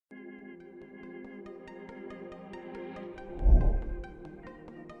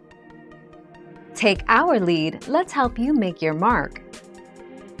Take our lead, let's help you make your mark.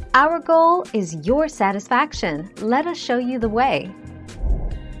 Our goal is your satisfaction. Let us show you the way.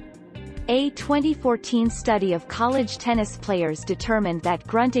 A 2014 study of college tennis players determined that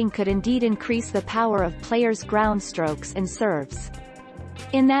grunting could indeed increase the power of players' ground strokes and serves.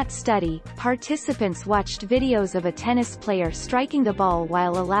 In that study, participants watched videos of a tennis player striking the ball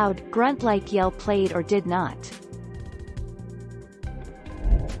while a loud, grunt-like yell played or did not.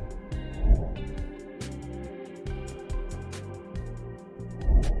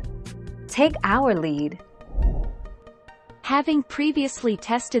 Take our lead. Having previously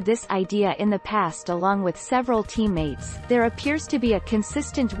tested this idea in the past along with several teammates, there appears to be a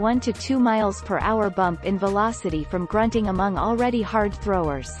consistent 1 to 2 miles per hour bump in velocity from grunting among already hard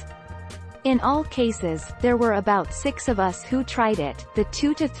throwers. In all cases, there were about 6 of us who tried it. The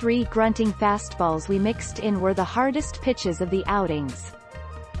 2 to 3 grunting fastballs we mixed in were the hardest pitches of the outings.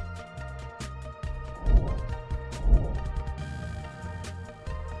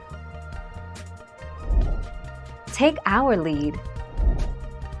 Take our lead.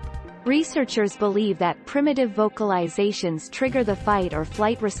 Researchers believe that primitive vocalizations trigger the fight or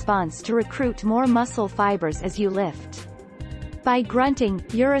flight response to recruit more muscle fibers as you lift. By grunting,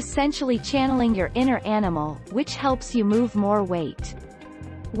 you're essentially channeling your inner animal, which helps you move more weight.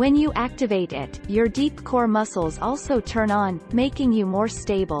 When you activate it, your deep core muscles also turn on, making you more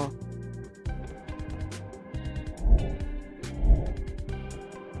stable.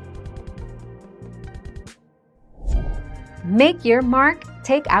 Make your mark,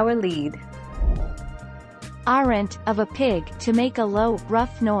 take our lead. Aren't, of a pig, to make a low,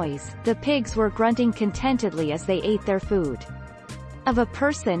 rough noise, the pigs were grunting contentedly as they ate their food. Of a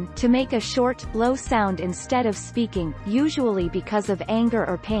person, to make a short, low sound instead of speaking, usually because of anger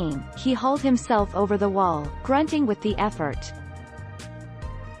or pain, he hauled himself over the wall, grunting with the effort.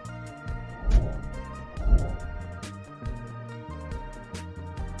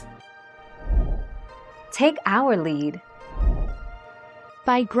 Take our lead.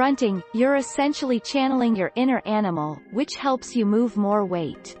 By grunting, you're essentially channeling your inner animal, which helps you move more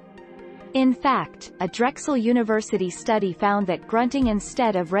weight. In fact, a Drexel University study found that grunting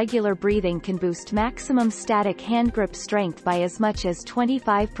instead of regular breathing can boost maximum static hand grip strength by as much as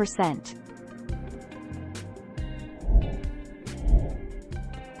 25%.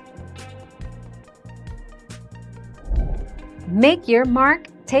 Make your mark,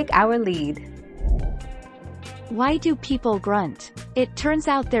 take our lead. Why do people grunt? It turns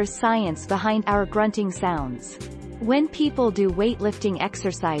out there's science behind our grunting sounds. When people do weightlifting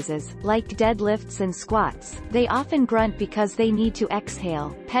exercises, like deadlifts and squats, they often grunt because they need to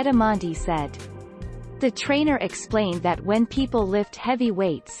exhale, Pedamonte said. The trainer explained that when people lift heavy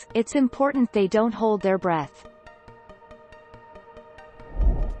weights, it's important they don't hold their breath.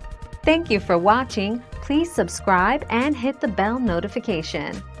 Thank you for watching. Please subscribe and hit the bell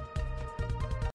notification.